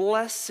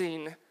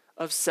blessing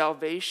of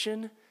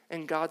salvation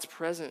and God's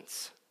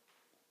presence.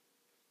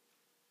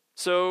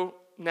 So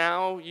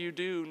now you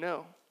do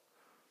know.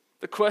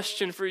 The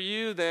question for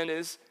you then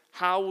is,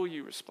 how will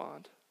you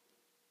respond?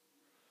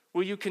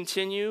 Will you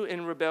continue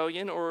in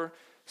rebellion or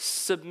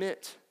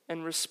submit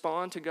and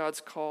respond to God's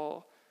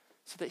call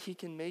so that he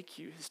can make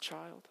you his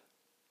child?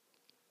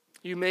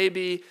 You may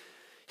be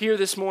here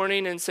this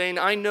morning and saying,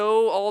 I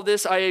know all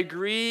this, I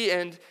agree,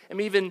 and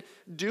am even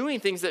doing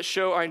things that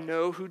show I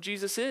know who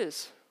Jesus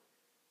is.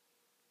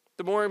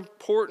 The more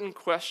important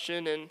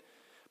question and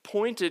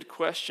pointed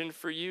question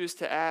for you is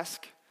to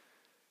ask,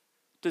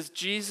 does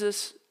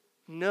Jesus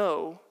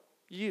know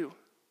you?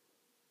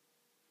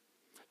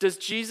 Does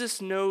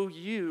Jesus know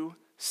you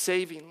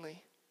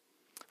savingly?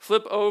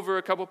 Flip over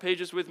a couple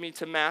pages with me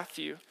to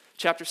Matthew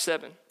chapter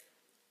 7.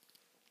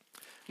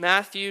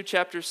 Matthew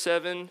chapter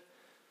 7,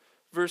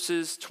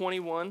 verses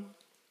 21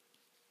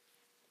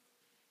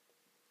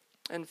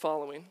 and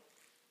following.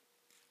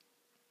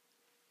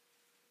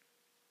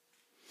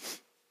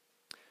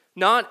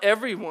 Not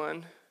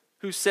everyone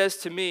who says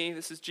to me,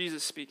 this is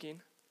Jesus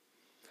speaking,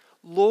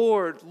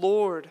 Lord,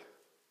 Lord,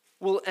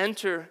 will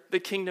enter the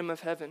kingdom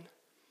of heaven,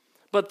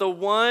 but the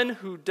one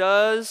who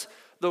does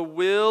the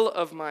will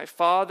of my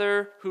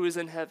Father who is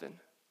in heaven.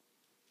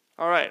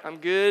 All right, I'm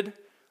good.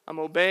 I'm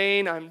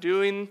obeying. I'm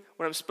doing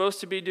what I'm supposed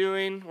to be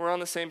doing. We're on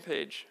the same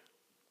page.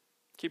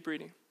 Keep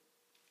reading.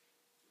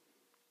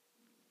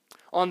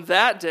 On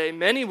that day,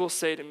 many will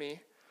say to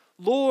me,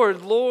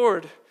 Lord,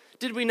 Lord,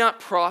 did we not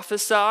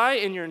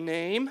prophesy in your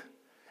name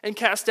and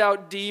cast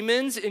out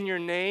demons in your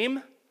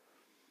name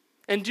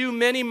and do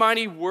many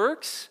mighty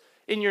works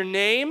in your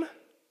name?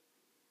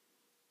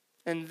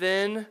 And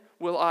then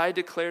will I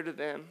declare to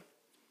them,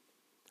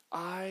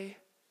 I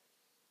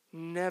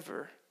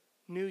never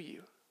knew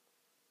you.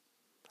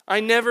 I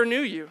never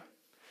knew you.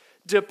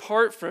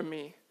 Depart from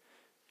me,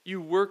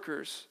 you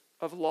workers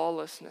of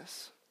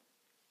lawlessness.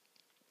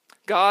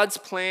 God's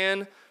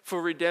plan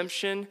for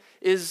redemption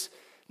is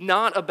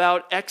not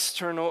about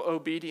external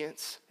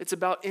obedience. It's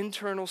about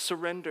internal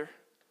surrender.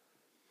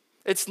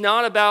 It's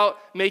not about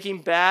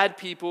making bad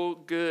people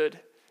good.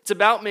 It's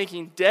about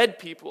making dead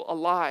people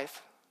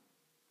alive.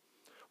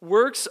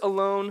 Works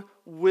alone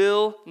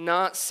will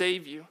not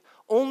save you.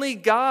 Only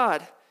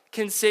God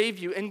can save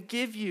you and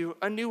give you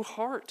a new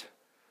heart.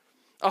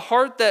 A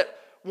heart that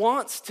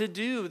wants to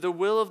do the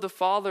will of the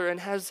Father and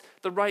has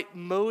the right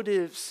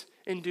motives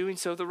in doing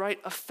so, the right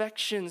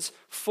affections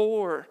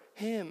for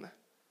him.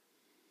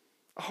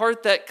 A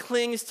heart that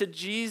clings to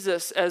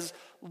Jesus as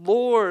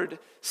Lord,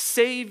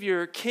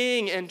 Savior,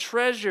 King, and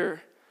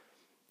treasure,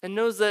 and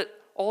knows that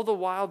all the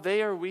while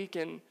they are weak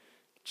and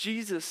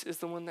Jesus is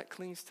the one that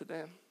clings to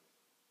them.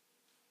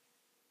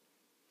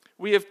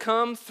 We have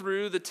come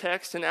through the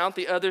text and out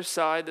the other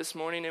side this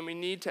morning, and we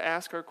need to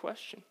ask our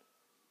question.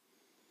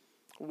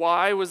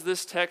 Why was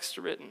this text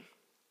written?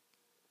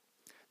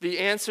 The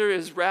answer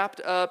is wrapped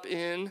up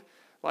in,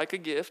 like a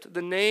gift,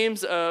 the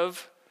names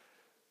of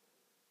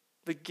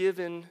the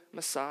given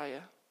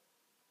Messiah.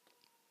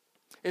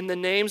 In the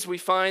names we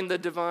find the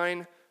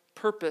divine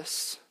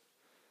purpose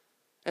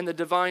and the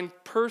divine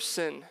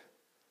person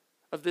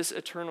of this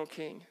eternal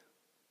King.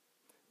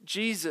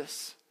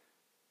 Jesus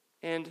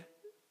and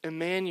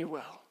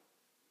Immanuel.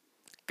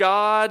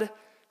 God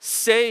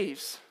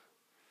saves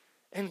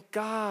and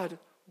God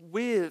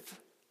with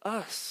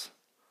us.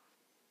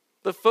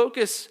 The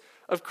focus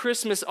of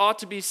Christmas ought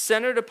to be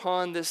centered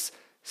upon this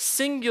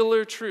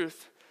singular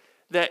truth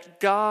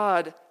that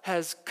God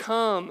has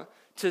come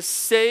to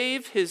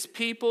save his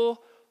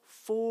people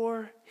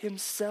for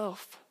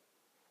himself.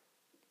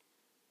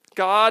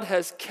 God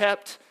has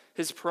kept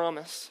his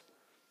promise.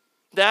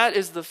 That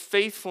is the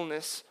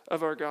faithfulness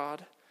of our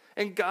God.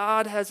 And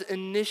God has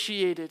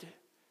initiated.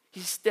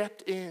 He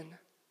stepped in.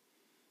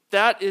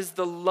 That is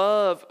the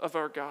love of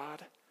our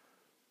God.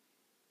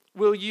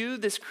 Will you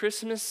this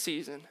Christmas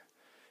season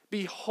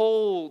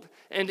behold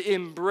and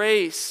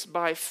embrace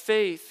by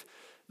faith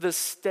the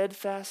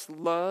steadfast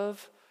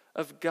love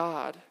of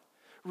God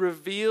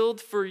revealed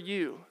for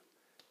you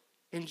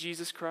in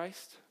Jesus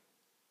Christ?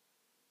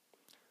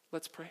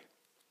 Let's pray.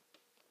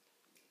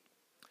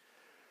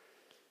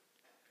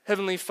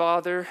 Heavenly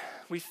Father,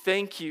 we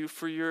thank you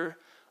for your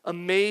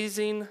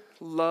amazing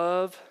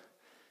love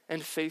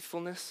and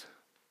faithfulness.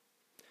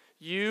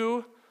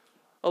 You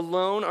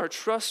alone are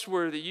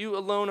trustworthy. You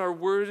alone are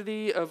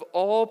worthy of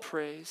all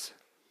praise.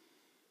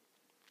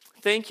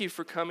 Thank you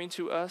for coming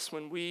to us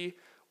when we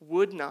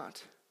would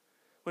not,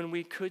 when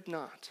we could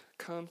not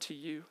come to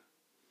you.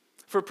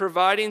 For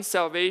providing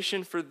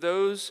salvation for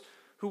those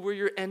who were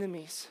your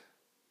enemies.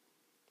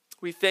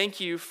 We thank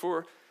you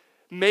for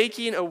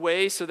making a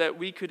way so that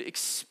we could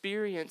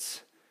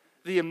experience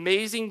the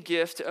amazing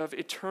gift of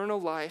eternal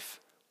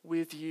life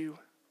with you.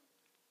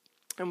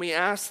 And we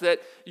ask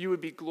that you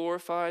would be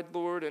glorified,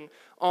 Lord, and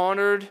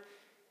honored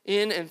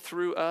in and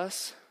through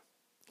us.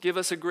 Give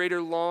us a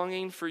greater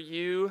longing for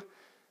you,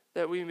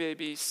 that we may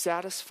be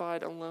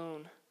satisfied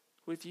alone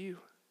with you.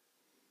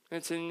 And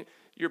it's in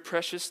your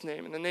precious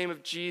name, in the name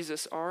of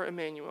Jesus, our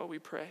Immanuel, we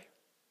pray.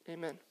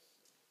 Amen.